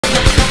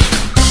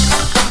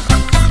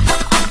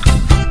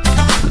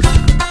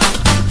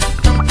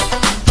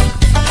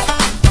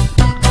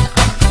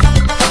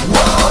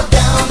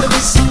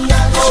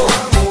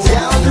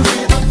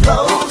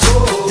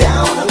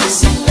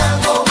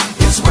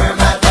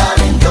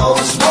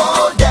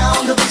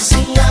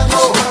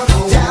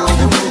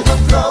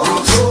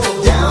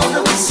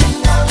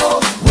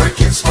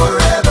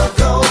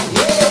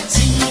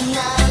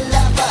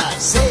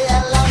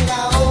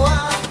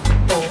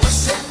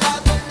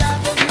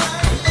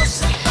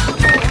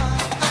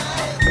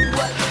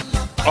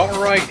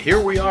right,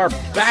 here we are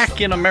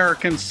back in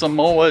American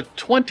Samoa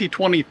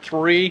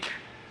 2023.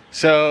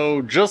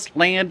 So just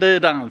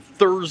landed on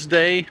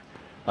Thursday.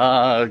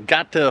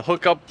 Got to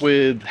hook up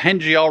with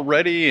Henji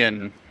already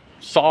and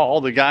saw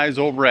all the guys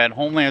over at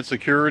Homeland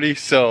Security.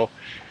 So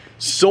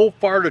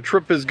far the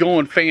trip is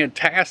going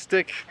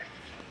fantastic.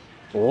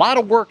 A lot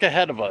of work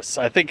ahead of us.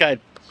 I think I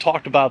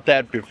talked about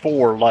that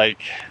before.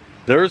 Like,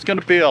 there's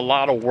going to be a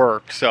lot of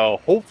work.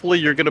 So hopefully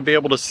you're going to be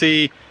able to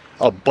see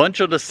a bunch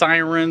of the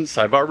sirens.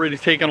 I've already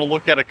taken a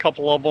look at a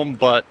couple of them,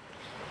 but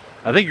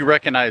I think you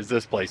recognize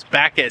this place.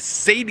 Back at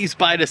Sadie's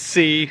by the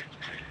Sea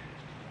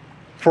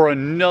for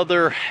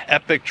another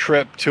epic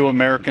trip to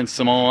American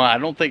Samoa. I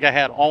don't think I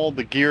had all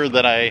the gear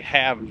that I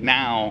have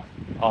now.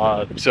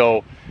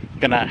 So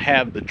gonna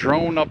have the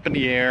drone up in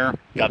the air,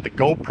 got the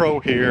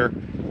GoPro here,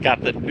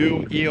 got the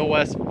new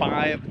EOS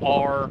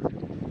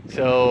 5R.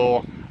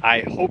 So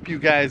I hope you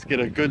guys get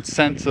a good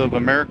sense of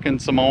American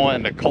Samoa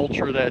and the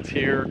culture that's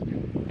here.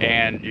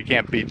 And you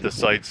can't beat the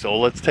sight. So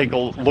let's take a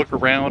look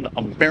around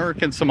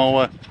American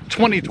Samoa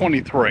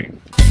 2023. Whoa,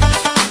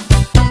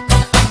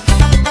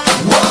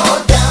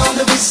 down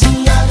the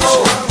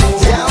Bisiago,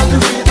 down the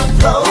river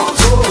flows,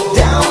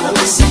 down the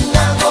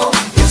Bisiago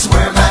is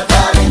where my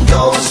darling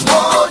goes.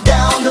 Whoa,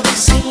 down the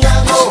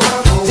Bisiago,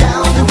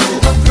 down the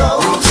river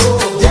flows,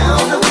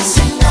 down the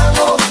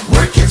Bisiago,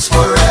 where kids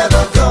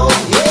forever go.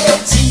 Yeah,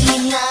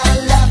 Tina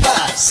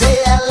Lava,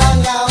 say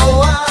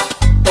Alangaoa.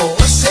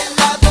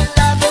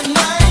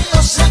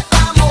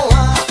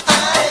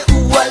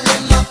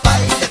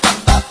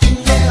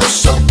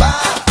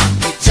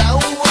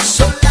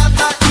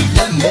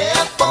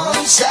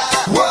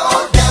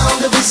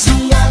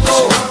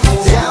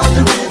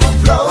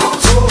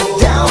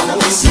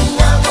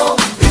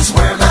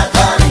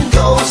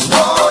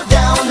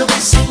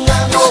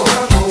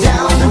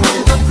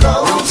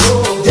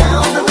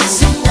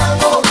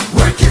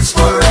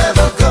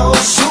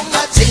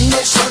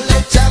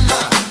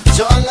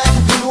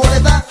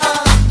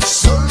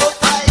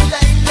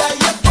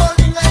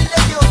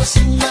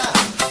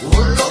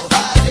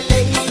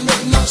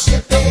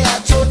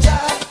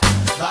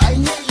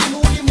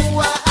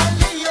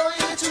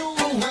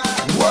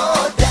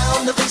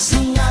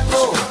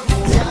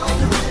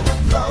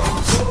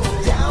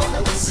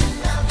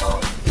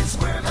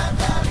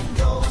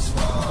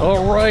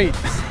 All right,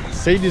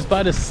 Sadie's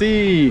by the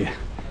Sea,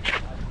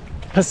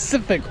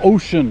 Pacific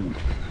Ocean.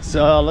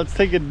 So let's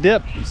take a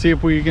dip, see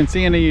if we can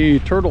see any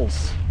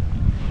turtles.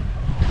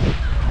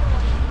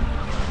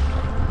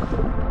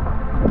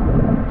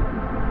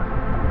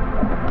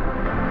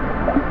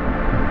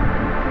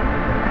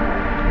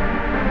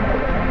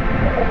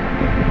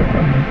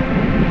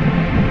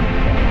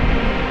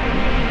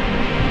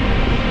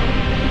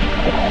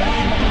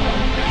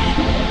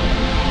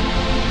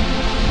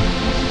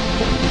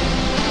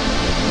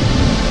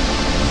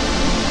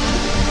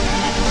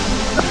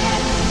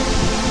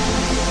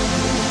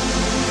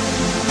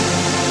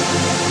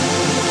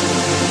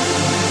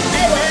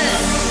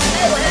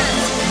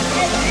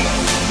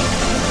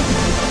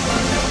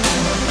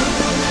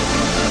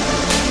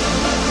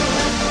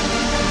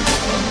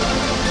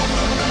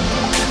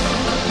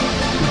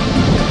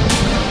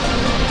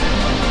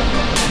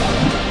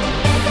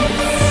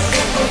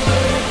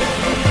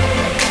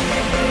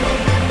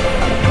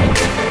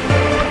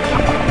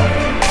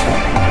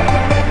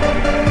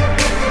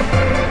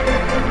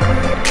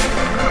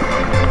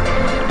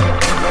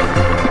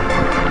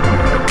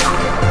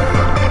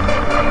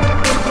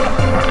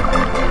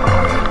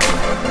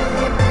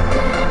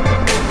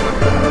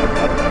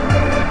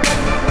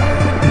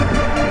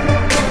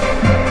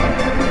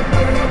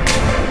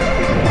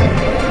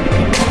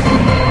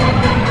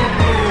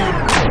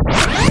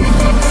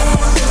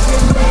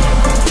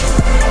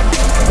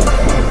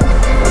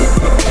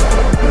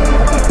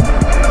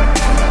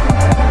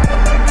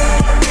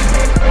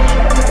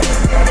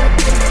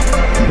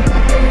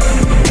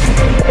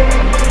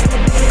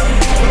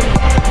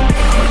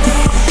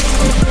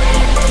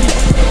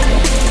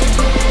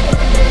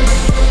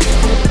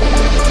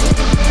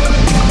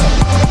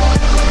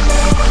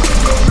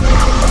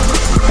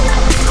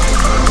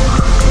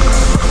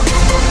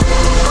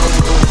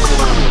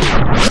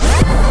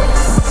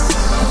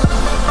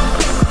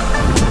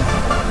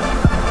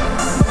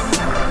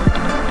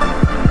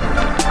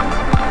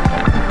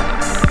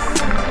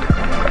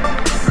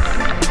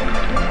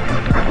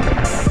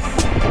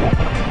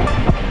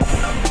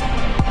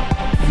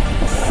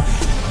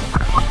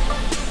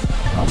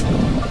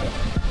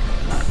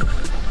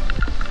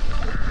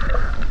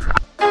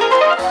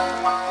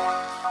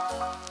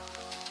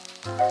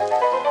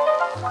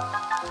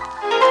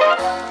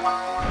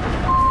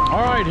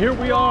 Here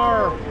we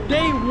are,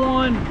 day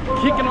one,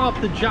 kicking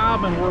off the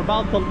job, and we're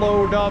about to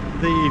load up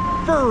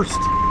the first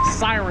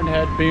siren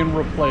head being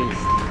replaced.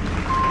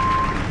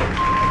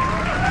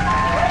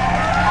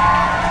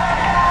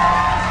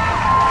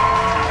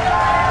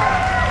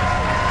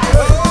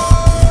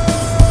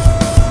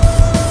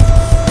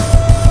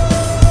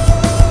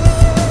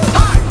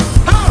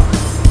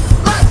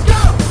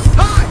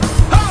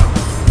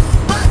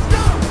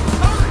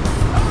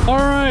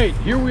 right,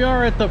 here we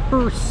are at the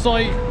first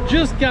site.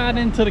 Just got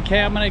into the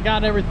cabinet,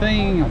 got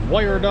everything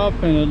wired up,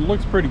 and it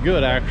looks pretty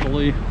good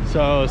actually.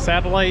 So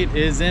satellite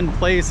is in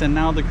place, and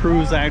now the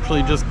crew's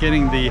actually just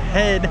getting the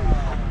head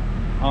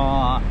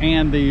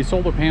and the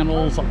solar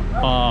panels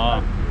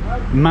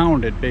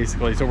mounted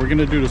basically. So we're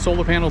gonna do the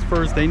solar panels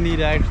first. They need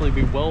to actually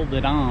be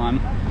welded on.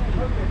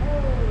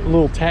 The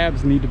little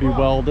tabs need to be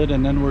welded,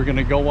 and then we're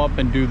gonna go up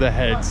and do the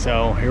head.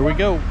 So here we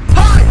go.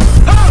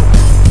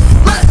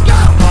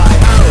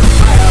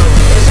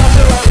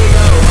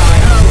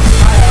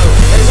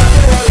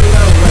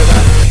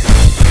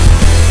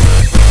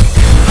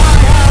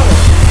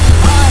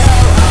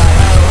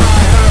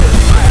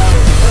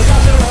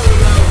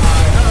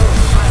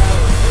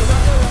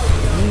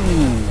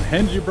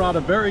 Henji brought a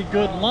very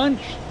good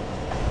lunch.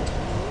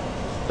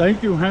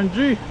 Thank you,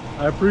 Henji.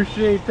 I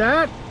appreciate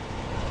that.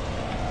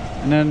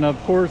 And then,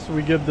 of course,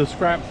 we give the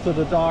scraps to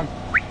the dog.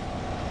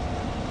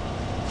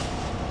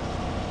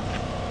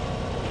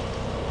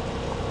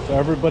 So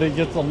everybody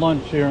gets a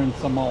lunch here in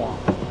Samoa.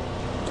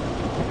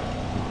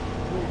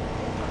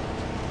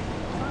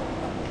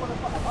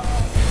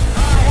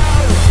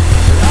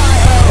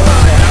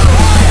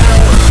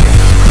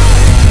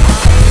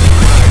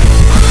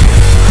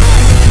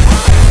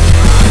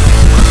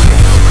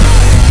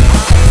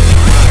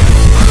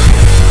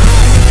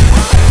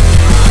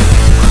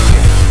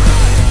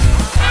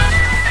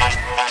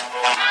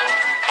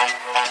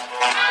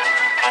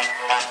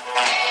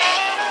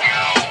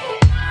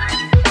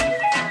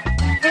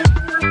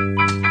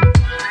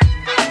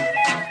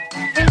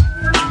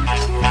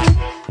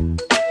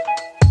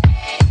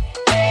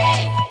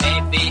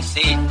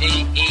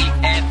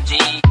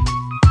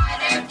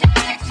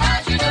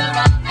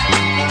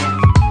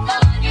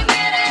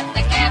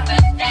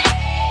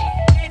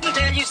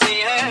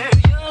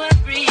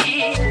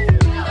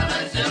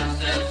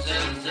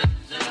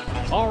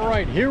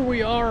 Here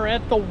we are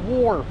at the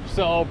wharf.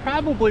 So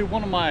probably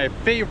one of my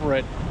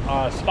favorite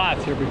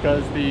spots here,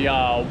 because the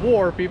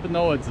wharf, even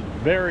though it's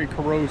very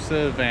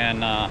corrosive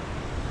and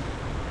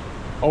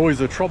always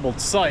a troubled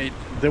sight,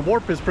 the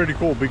wharf is pretty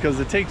cool because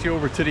it takes you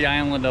over to the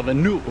island of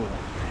Anu,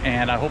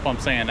 and I hope I'm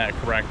saying that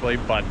correctly.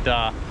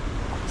 But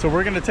so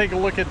we're gonna take a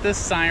look at this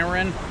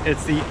siren.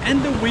 It's the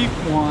end of week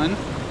 1.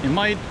 You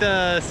might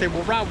say,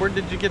 well, Rob, where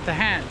did you get the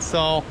hat?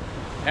 So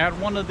at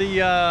one of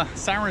the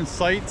siren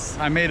sites,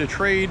 I made a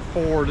trade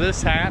for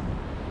this hat,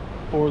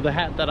 for the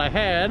hat that I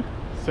had.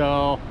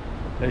 So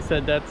they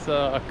said that's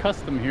a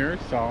custom here.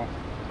 So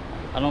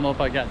I don't know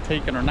if I got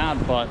taken or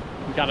not, but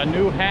got a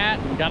new hat,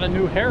 got a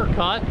new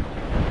haircut,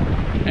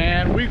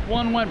 and week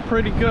 1 went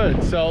pretty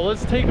good. So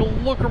let's take a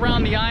look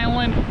around the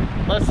island.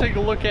 Let's take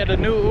a look at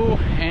Anu,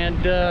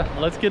 and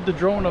let's get the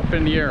drone up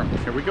in the air.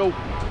 Here we go.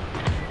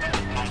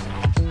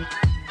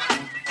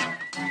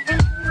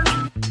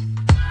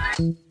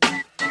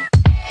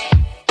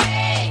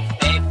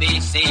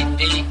 C,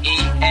 D, E,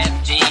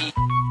 F, G.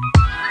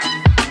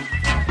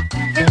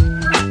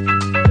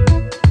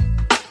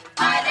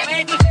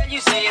 Wait until you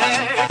see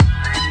her.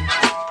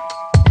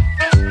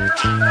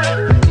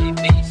 A,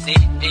 B, C,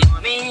 D,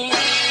 me.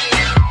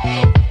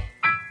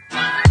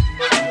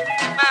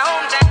 My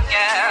hometown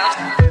girl.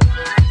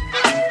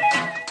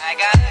 I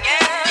got a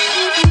girl.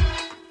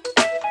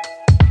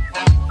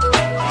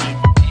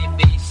 A, B,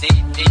 C,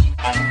 D.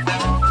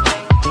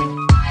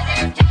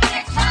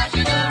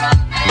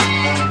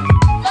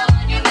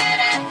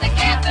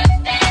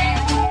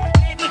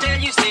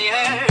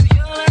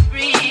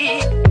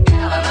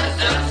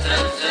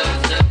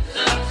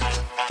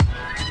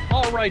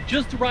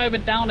 Just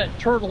arriving down at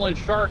Turtle and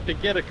Shark to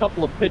get a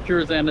couple of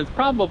pictures, and it's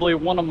probably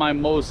one of my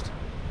most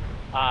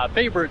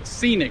favorite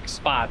scenic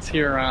spots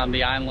here on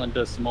the island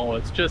of Samoa.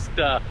 It's just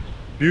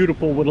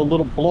beautiful with a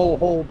little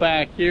blowhole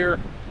back here,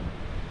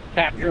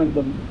 capturing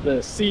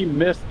the sea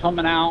mist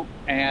coming out,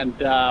 and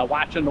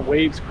watching the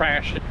waves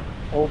crash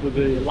over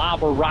the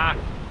lava rock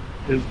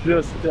is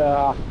just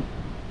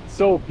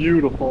so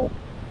beautiful.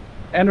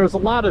 And there's a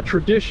lot of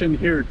tradition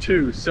here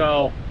too.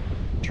 So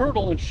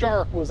Turtle and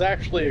Shark was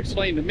actually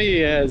explained to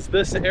me as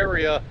this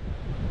area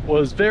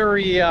was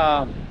very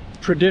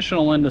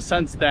traditional, in the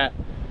sense that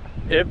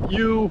if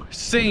you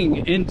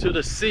sing into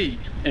the sea,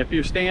 if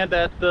you stand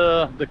at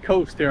the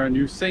coast there and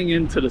you sing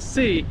into the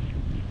sea,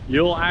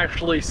 you'll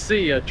actually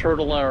see a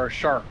turtle or a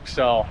shark.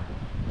 So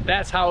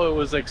that's how it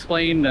was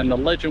explained, and the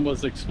legend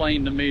was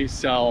explained to me.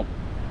 So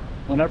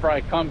whenever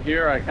I come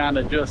here, I kind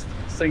of just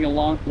sing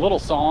along a little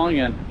song,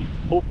 and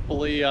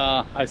hopefully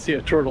I see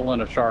a turtle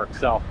and a shark.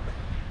 So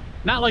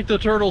not like the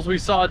turtles we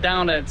saw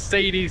down at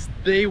Sadie's.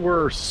 They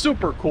were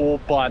super cool,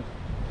 but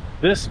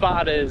this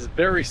spot is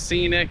very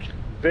scenic,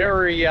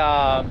 very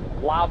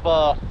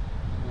lava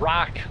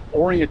rock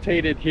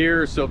orientated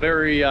here, so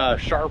very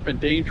sharp and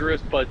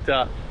dangerous. But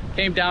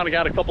came down and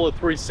got a couple of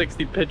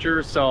 360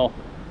 pictures. So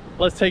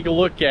let's take a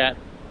look at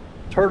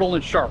Turtle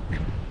and Shark.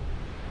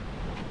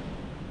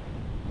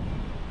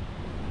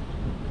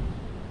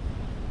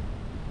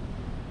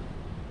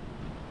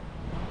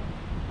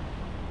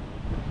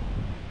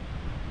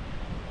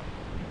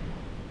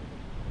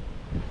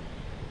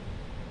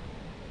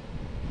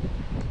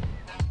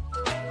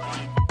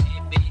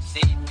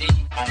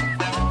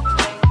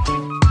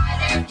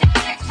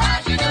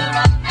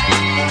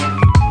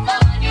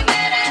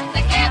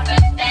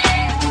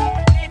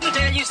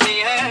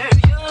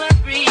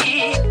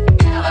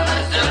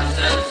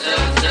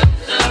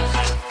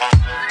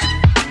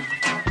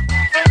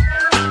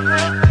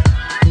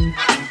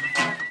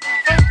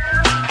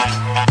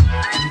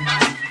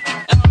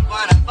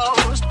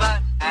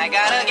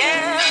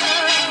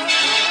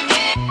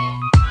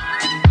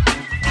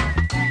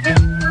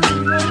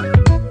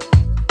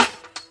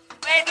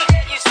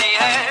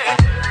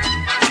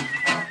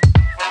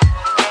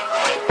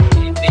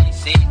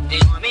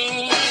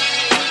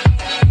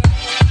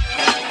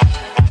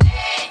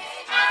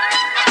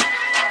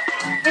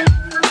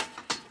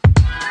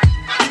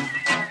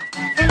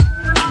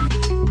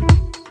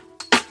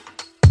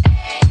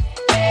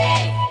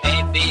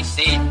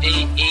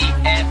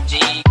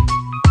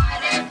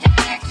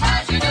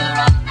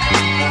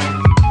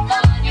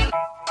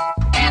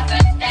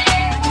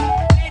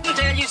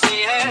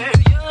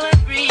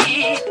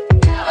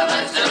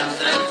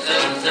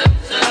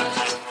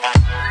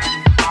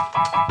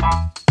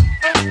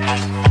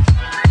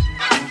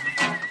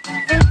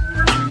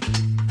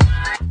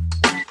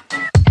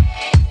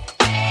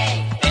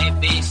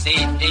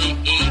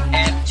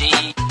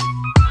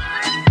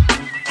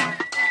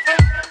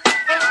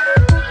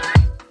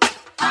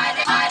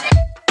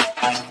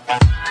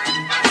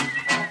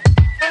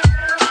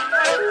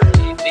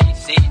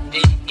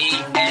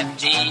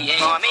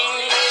 for me.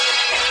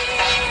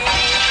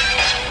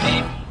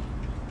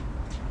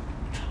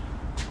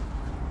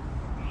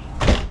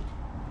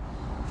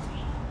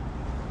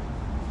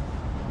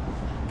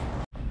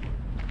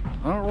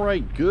 All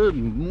right, good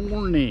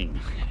morning,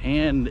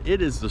 and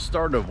it is the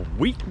start of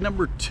week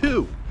number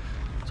 2.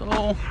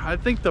 So I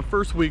think the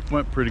first week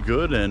went pretty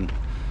good, and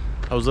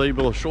I was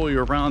able to show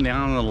you around the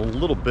island a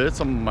little bit,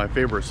 some of my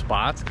favorite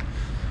spots.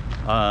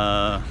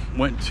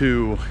 Went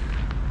to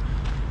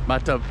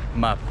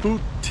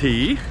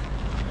Mafuti,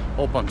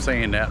 hope I'm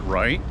saying that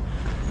right,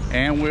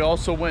 and we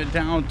also went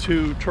down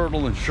to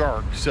Turtle and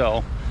Shark.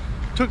 So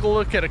took a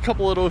look at a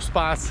couple of those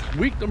spots.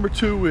 Week number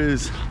 2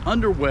 is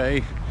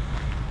underway.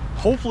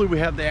 Hopefully we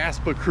have the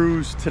Aspa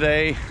cruise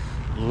today.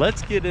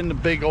 Let's get in the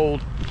big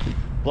old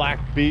black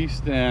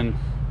beast, and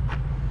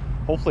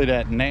hopefully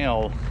that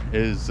nail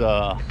is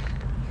not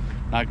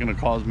going to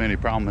cause me any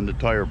problem in the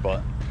tire,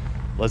 but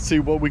let's see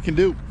what we can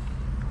do.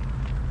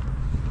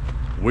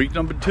 Week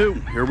number 2,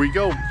 here we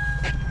go.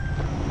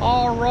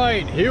 All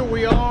right, here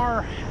we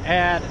are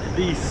at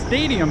the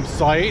stadium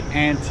site,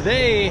 and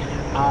today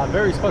a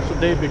very special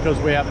day because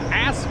we have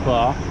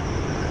Aspa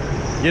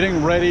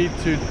getting ready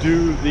to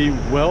do the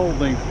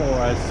welding for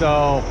us.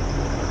 So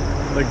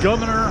the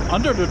governor,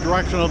 under the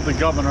direction of the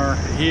governor,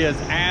 he has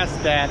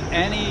asked that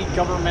any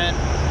government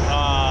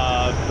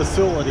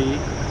facility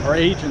or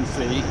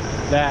agency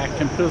that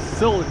can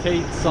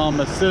facilitate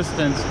some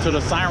assistance to the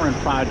Siren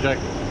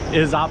project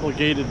is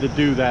obligated to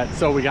do that.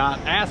 So we got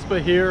Aspa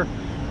here.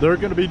 They're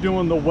going to be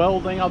doing the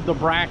welding of the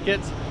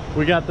brackets.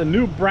 We got the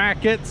new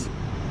brackets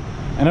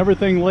and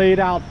everything laid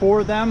out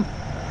for them.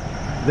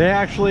 They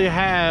actually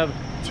have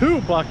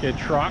 2 bucket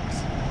trucks.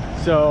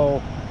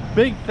 So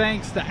big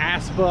thanks to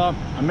Aspa,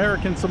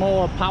 American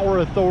Samoa Power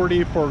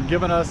Authority, for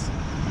giving us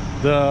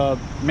the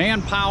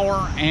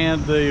manpower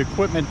and the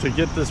equipment to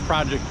get this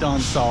project done.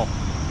 So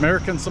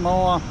American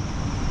Samoa,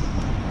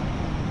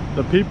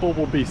 the people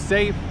will be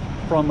safe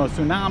from a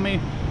tsunami,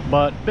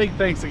 but big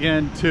thanks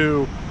again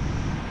to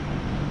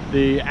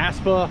the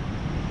Aspa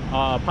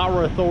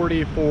Power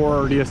Authority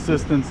for the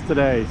assistance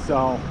today.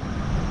 So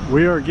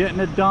we are getting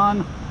it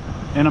done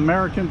in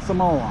American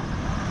Samoa.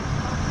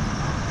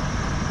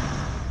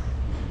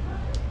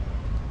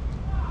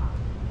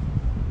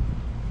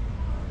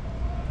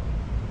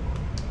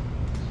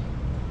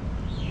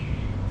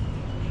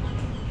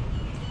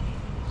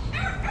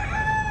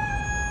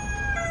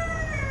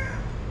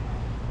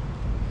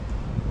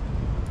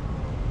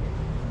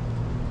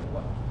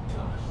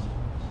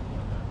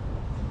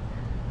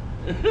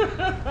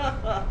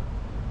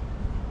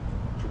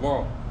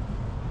 Tomorrow.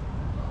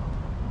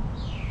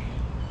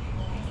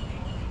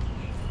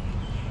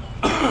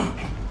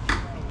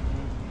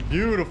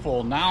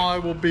 Beautiful. Now I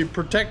will be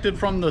protected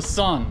from the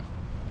sun.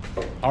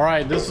 All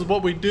right, this is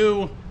what we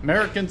do.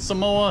 American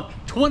Samoa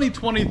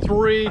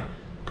 2023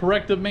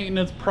 corrective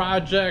maintenance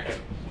project.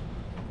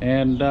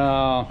 And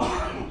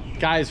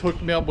guys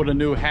hooked me up with a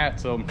new hat,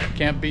 so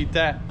can't beat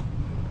that.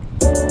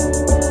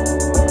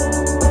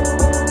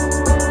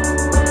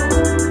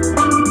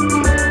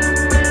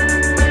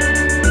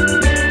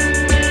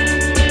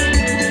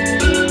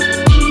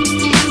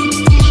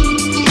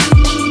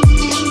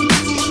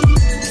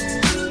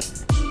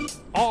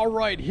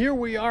 Here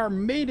we are,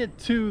 made it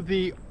to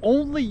the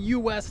only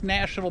U.S.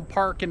 national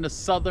park in the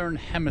southern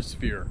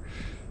hemisphere.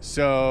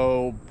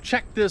 So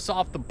check this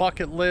off the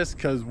bucket list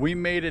because we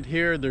made it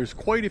here. There's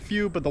quite a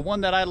few, but the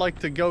one that I like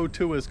to go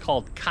to is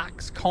called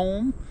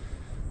Coxcomb.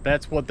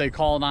 That's what they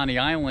call it on the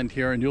island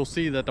here, and you'll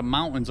see that the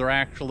mountains are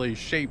actually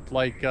shaped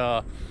like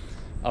a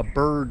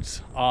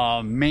bird's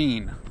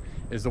mane,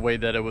 is the way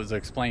that it was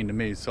explained to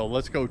me. So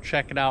let's go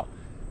check it out.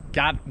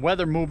 Got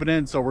weather moving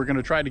in, so we're going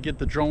to try to get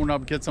the drone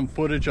up, get some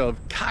footage of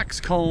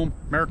Coxcomb,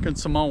 American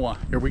Samoa.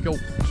 Here we go.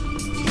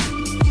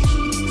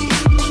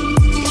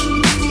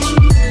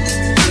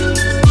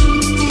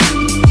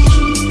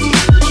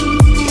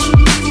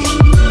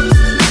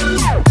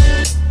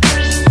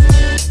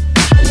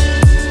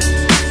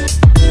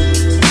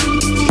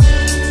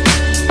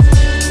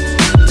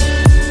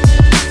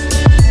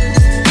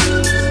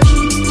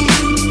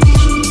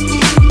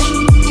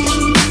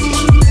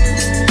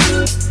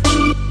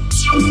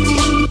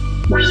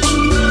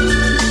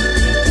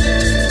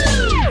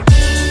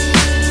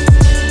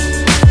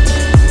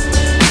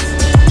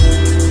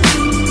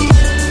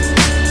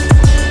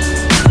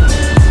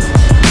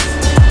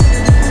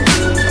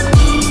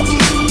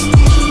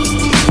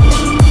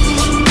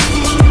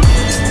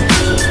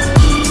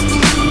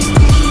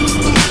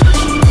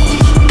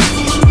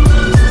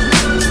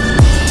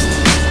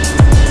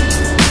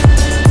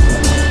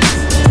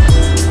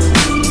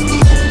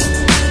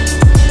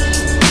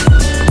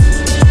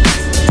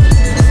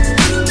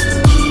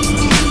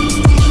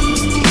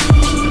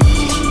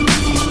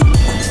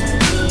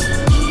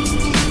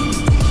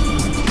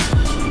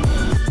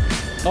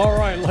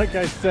 Like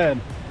I said,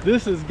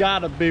 this has got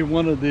to be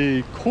one of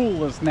the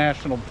coolest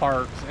national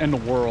parks in the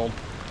world.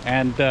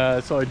 And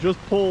so I just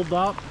pulled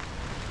up,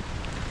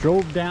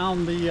 drove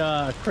down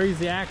the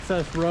crazy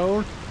access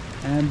road,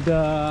 and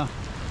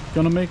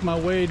gonna make my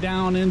way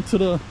down into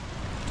the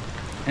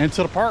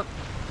into the park.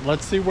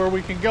 Let's see where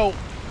we can go.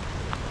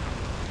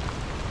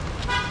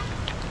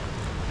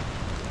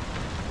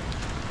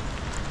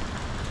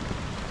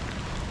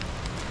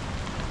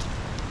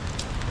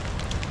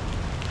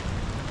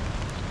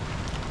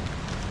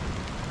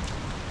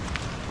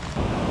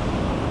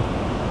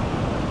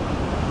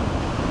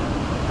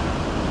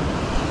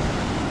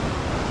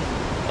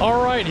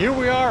 All right, here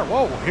we are.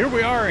 Whoa, here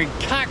we are in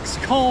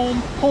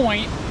Coxcomb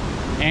Point,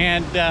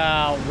 and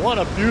what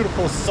a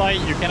beautiful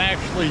sight. You can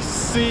actually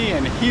see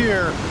and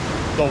hear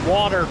the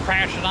water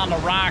crashing on the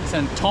rocks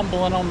and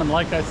tumbling them. And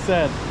like I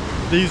said,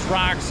 these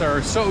rocks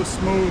are so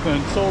smooth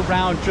and so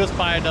round just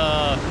by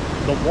the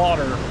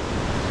water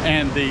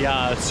and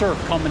the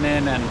surf coming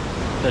in and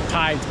the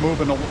tides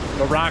moving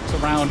the rocks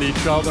around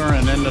each other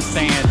and in the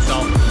sand.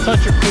 So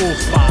such a cool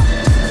spot.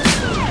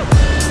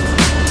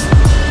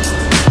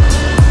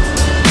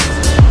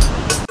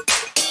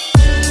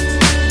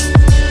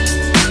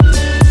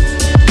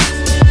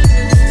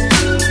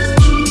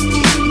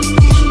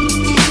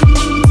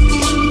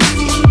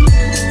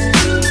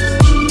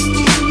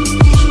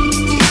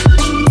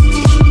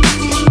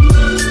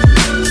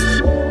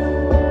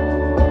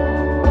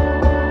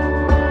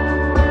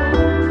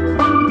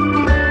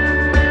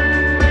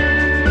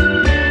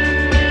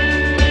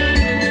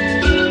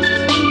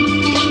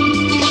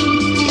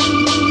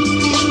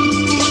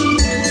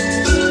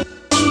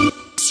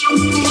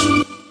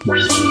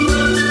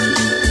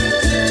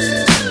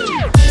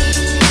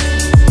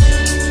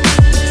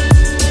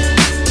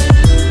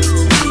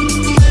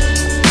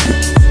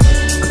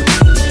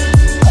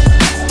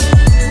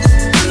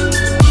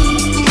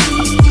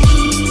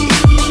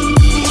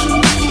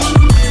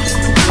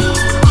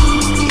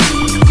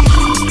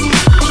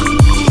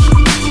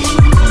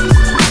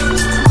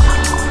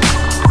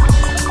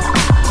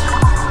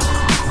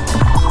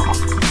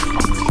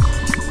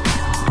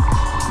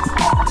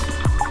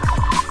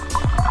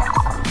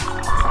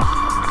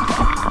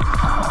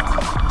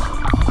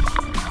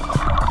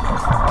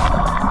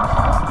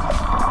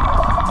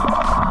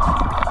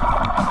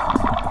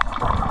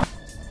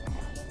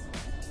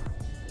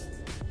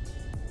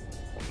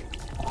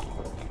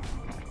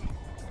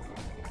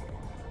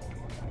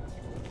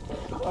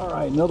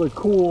 Another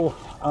cool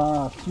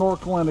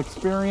snorkeling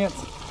experience.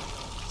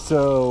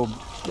 So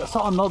I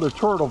saw another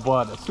turtle,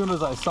 but as soon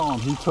as I saw him,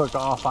 he took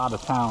off out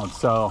of town.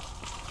 So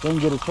didn't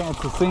get a chance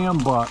to see him,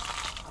 but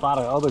a lot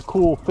of other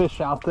cool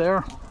fish out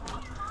there.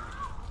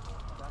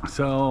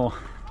 So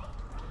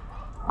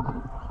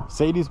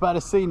Sadie's by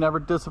the Sea never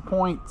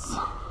disappoints.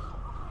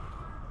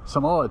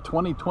 Samoa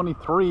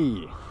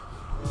 2023.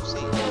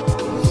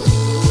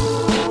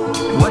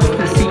 What's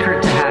the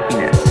secret to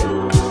happiness?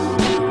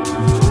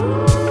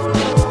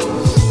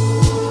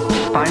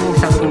 Finding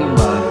something you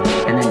love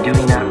and then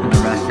doing that for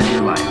the rest of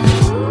your life.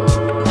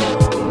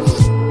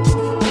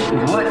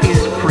 What is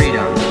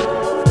freedom?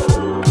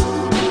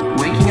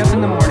 Waking up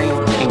in the morning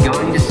and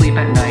going to sleep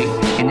at night,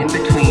 and in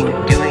between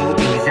doing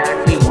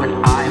exactly what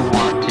I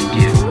want to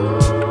do.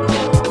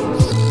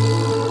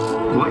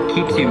 What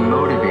keeps you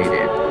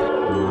motivated?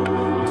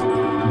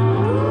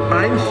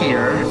 I'm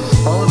here.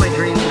 All of my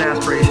dreams and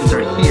aspirations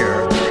are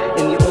here.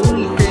 And the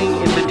only thing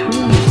in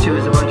between these two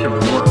is a bunch of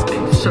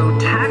work. So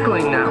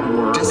tackling that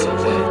work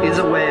is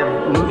a way of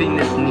moving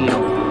this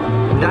needle.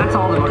 That's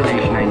all the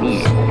motivation I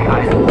need.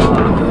 I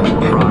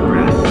love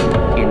progress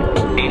in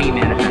any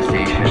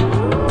manifestation.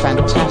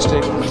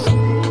 Fantastic.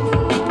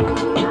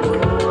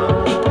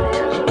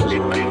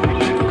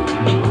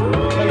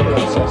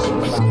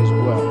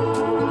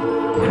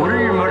 What are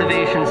your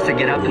motivations to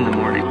get up in the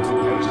morning?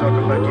 Let's talk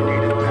about you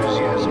need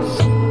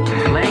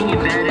enthusiasm. Laying in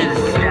bed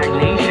is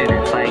stagnation.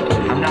 It's like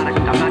I'm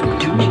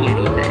not doing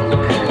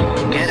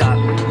anything. Get up,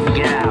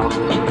 get out,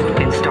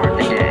 and start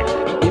the day.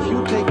 If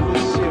you take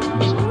this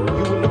serious,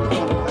 you will look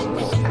upon it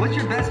as more. What's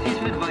your best piece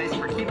of advice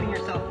for keeping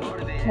yourself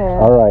motivated?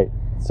 All right,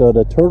 so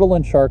the turtle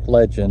and shark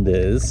legend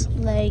is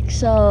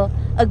So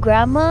a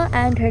grandma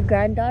and her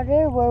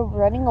granddaughter were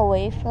running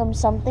away from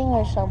something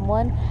or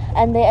someone,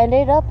 and they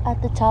ended up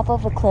at the top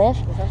of a cliff,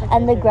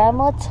 and the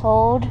grandma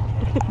told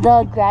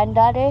the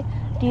granddaughter,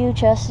 "Do you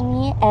trust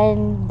me?"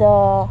 And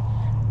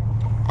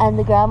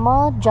the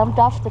grandma jumped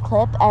off the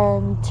cliff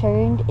and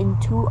turned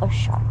into a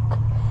shark.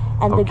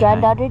 And the Okay.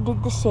 granddaughter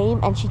did the same,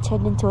 and she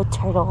turned into a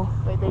turtle.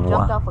 Wait, they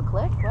jumped off a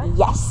cliff, right?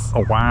 Yes.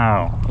 oh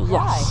wow,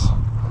 Yes.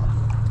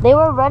 They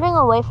were running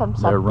away from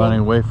something. they're running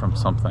away from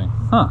something,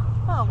 huh?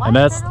 Oh, why And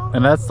turtle?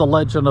 that's the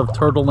legend of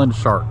turtle and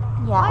shark.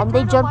 Yeah, and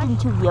they jumped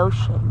into the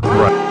ocean.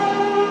 Right.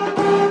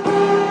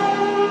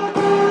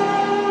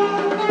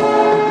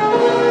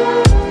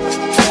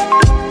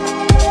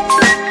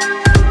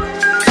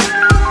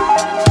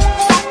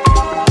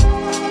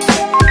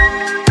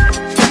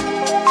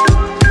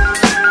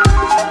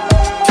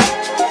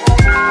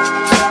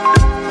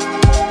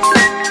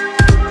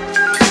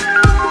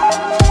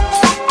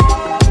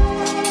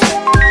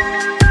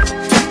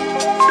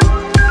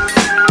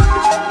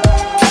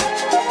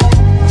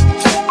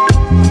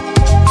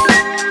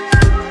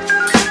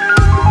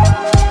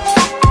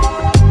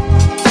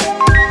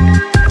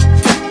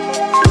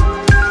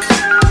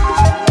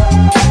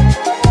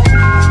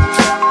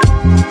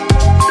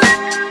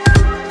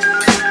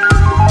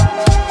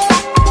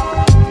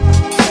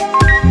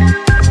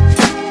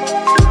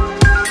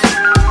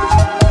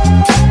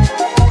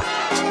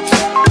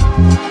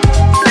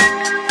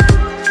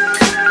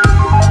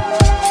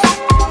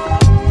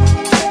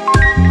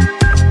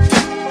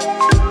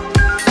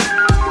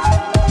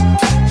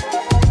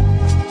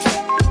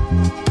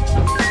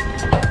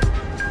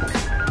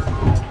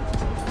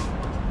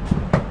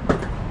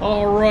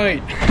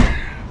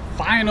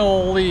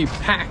 finally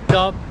packed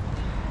up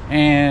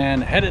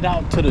and headed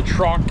out to the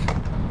truck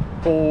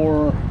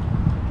for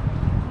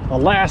the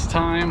last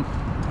time.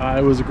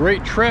 It was a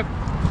great trip,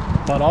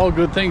 but all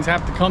good things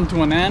have to come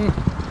to an end.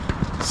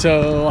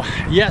 So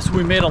yes,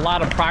 we made a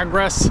lot of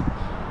progress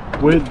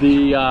with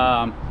the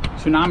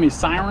tsunami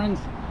sirens,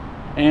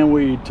 and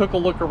we took a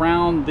look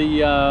around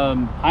the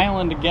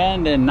island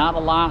again, and not a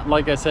lot,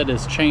 like I said,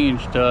 has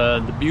changed.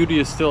 The beauty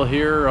is still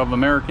here of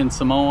American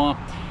Samoa.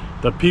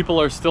 The people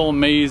are still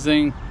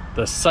amazing.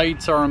 The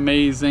sights are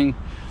amazing.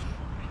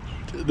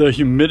 The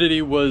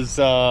humidity was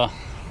at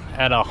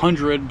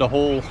 100 the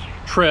whole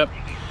trip.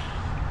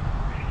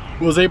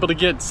 Was able to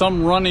get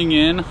some running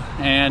in,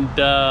 and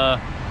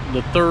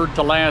the third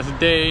to last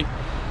day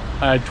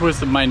I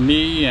twisted my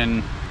knee,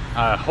 and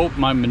I hope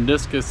my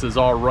meniscus is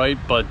all right,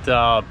 but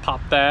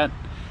popped that.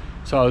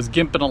 So I was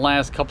gimping the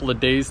last couple of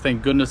days.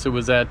 Thank goodness it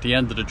was at the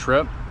end of the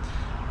trip.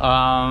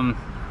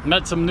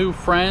 Met some new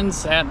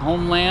friends at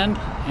Homeland,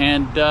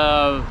 and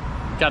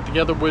got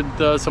together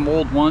with some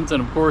old ones,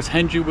 and of course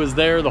Henji was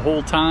there the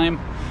whole time,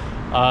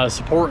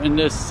 supporting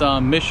this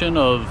mission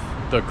of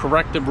the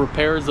corrective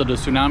repairs of the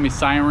tsunami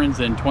sirens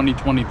in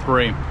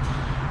 2023.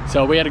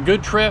 So we had a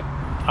good trip,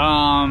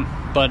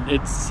 but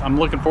I'm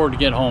looking forward to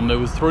get home. It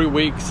was 3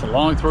 weeks, a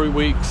long 3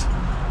 weeks,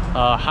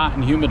 hot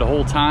and humid the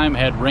whole time.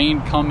 Had rain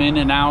come in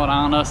and out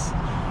on us,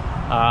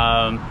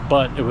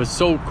 but it was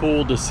so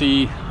cool to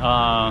see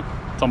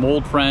some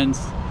old friends,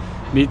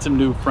 meet some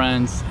new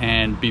friends,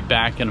 and be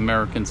back in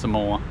American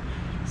Samoa.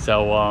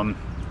 So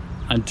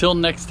until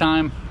next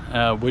time,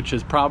 which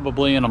is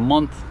probably in a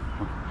month,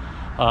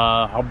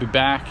 I'll be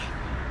back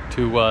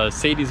to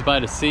Sadie's by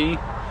the Sea,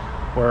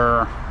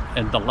 where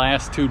in the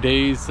last 2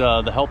 days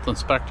the health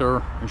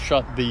inspector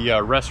shut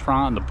the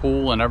restaurant and the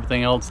pool and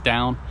everything else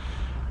down.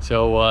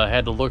 So I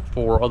had to look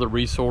for other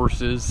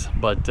resources,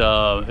 but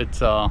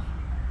it's an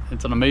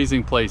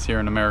amazing place here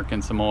in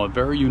American Samoa.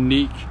 Very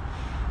unique,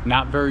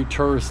 not very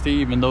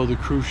touristy, even though the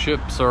cruise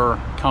ships are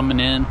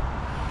coming in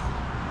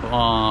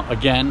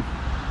again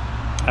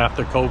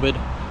after COVID.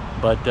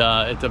 But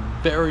it's a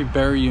very,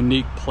 very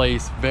unique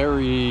place,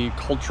 very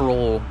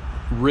cultural,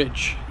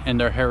 rich in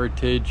their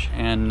heritage,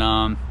 and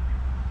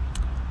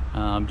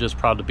I'm just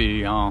proud to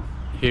be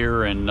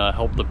here and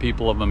help the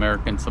people of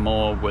American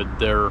Samoa with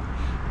their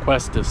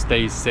quest to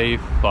stay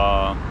safe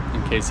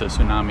in case a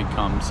tsunami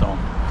comes. So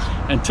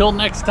until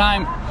next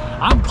time,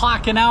 I'm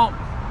clocking out,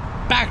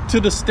 back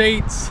to the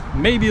States.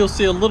 Maybe you'll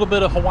see a little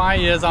bit of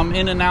Hawaii as I'm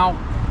in and out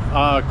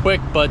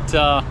quick, but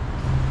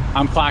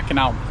I'm clocking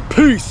out.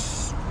 Peace.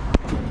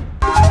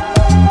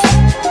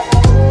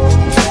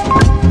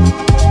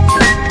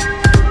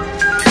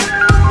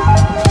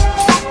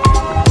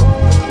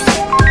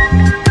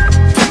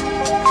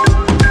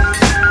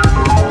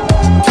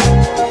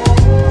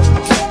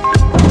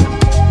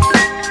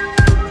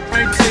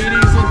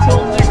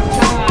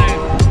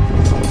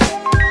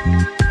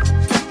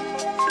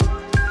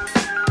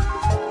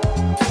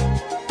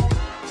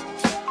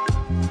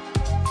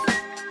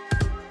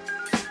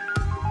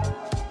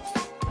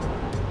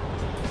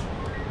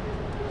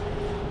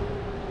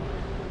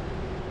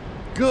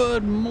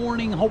 Good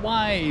morning,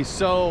 Hawaii.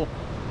 So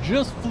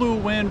just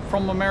flew in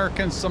from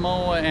American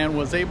Samoa and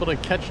was able to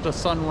catch the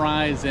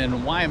sunrise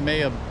in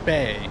Waimea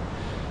Bay.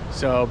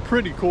 So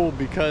pretty cool,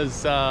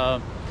 because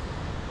that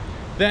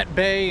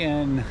bay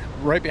and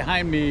right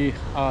behind me,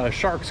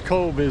 Sharks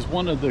Cove, is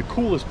one of the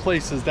coolest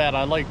places that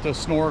I like to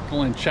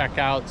snorkel and check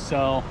out.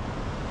 So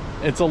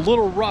it's a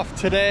little rough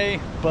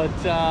today, but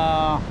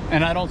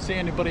and I don't see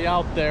anybody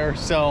out there,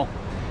 so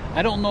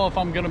I don't know if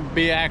I'm gonna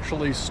be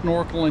actually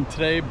snorkeling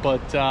today,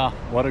 but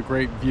what a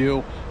great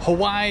view.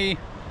 Hawaii,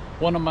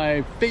 one of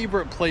my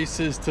favorite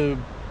places to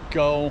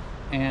go,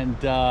 and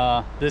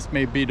this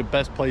may be the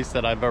best place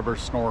that I've ever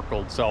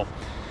snorkeled. So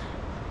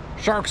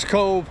Sharks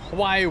Cove,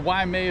 Hawaii,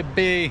 Waimea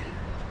Bay,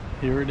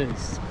 here it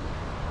is.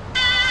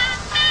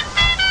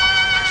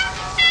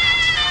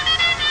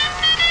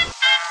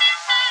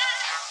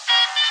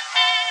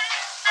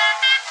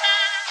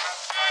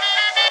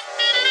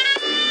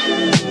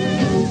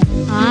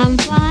 I'm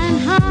flying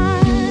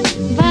high,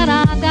 but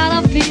I've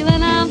got a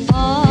feeling I'm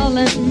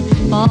falling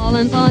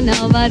for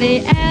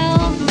nobody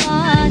else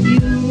but you.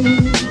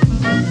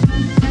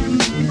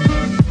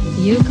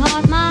 You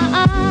caught my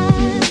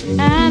eye,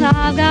 and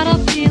I've got a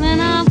feeling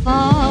I'm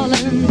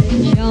falling.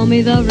 Show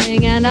me the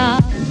ring and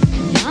I'll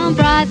jump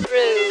right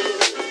through.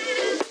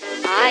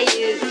 I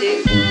used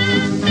to.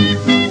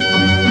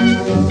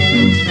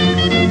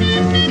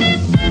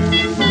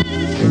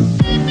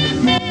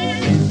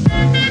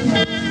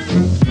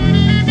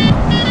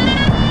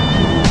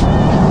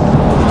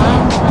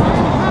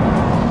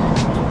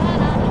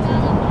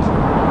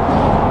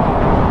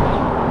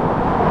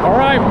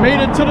 Made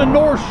it to the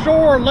North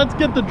Shore. Let's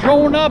get the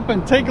drone up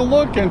and take a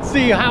look and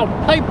see how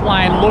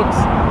Pipeline looks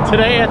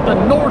today at the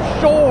North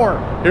Shore.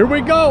 Here we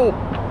go.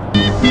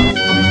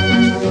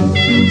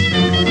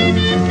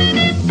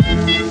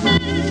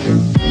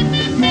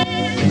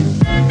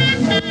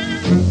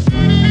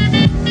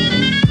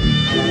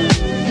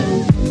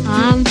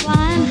 I'm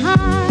flying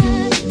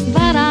high,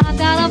 but I've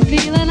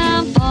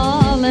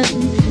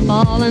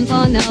falling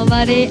for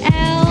nobody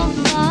else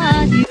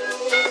but you.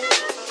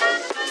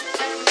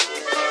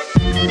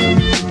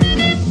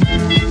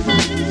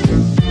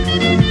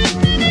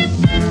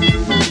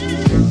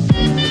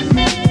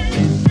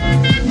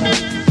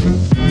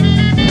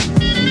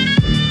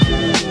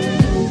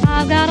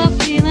 I've got a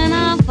feeling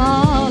I'm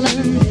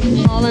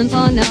falling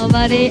for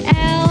nobody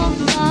else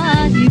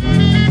but you.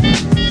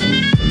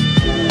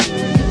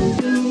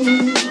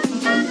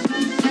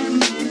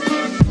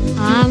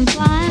 I'm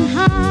flying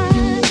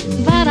high,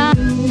 but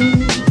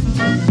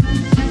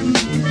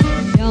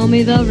show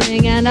me the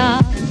ring and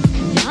I'll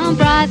jump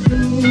right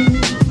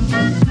through.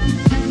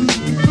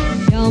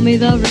 Show me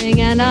the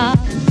ring and I'll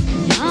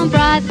jump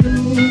right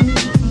through.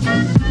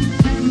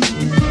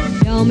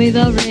 Show me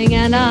the ring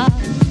and I'll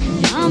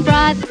jump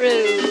right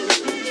through.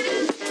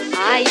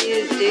 I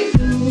used to.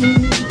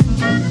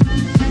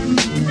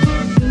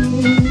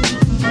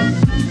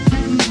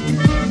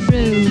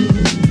 Through.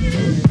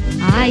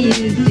 I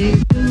used to.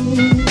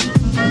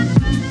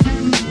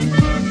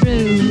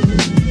 Through.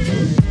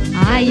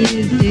 I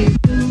used to.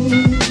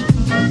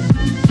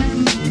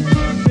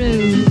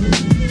 Through.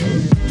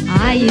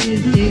 I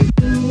used to.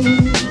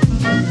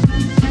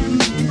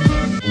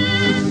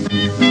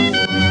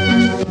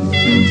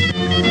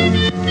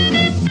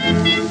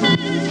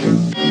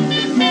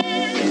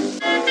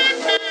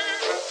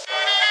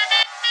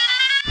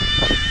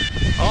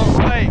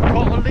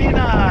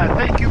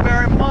 Thank you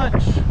very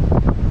much,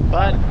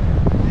 but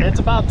it's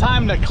about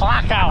time to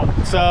clock out,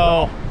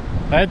 so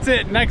that's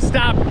it. Next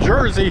stop,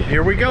 Jersey.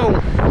 Here we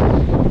go.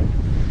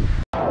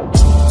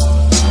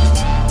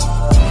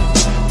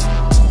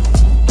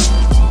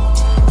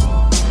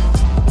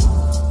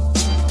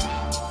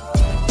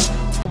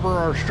 Over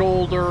our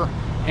shoulder,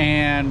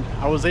 and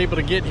I was able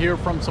to get here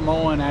from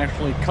Samoa and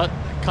actually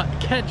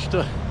catch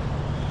the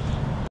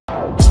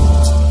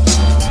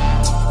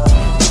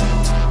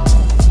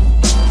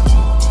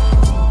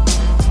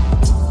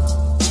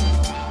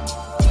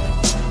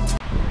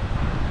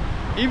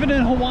even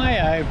in Hawaii.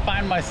 I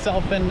find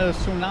myself in the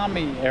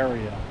tsunami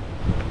area.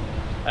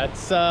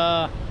 That's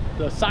the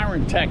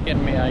siren tech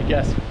in me, I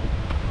guess.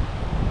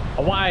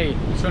 Hawaii,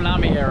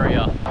 tsunami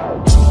area.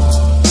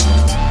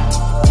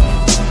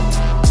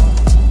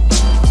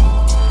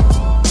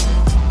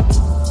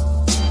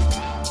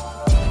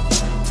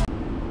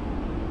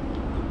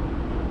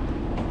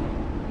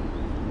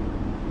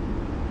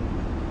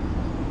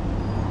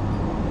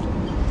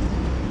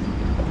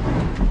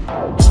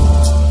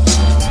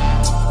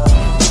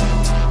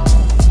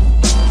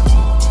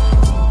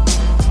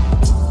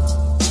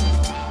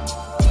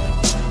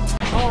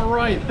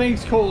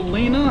 Thanks,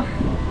 Colina.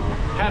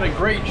 Had a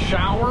great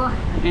shower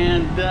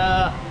and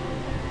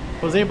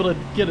was able to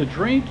get a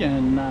drink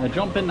and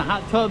jump in the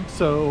hot tub.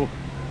 So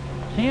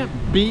can't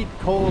beat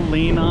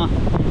Colina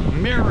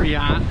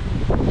Marriott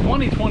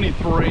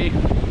 2023.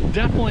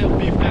 Definitely will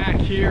be back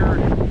here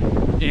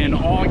in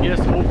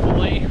August,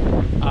 hopefully.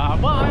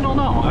 Well, I don't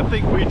know. I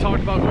think we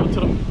talked about going to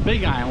the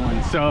Big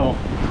Island, so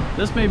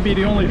this may be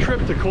the only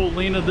trip to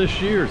Colina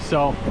this year.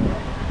 So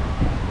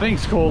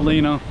thanks,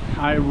 Colina.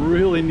 I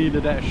really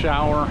needed that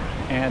shower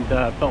and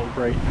felt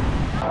great.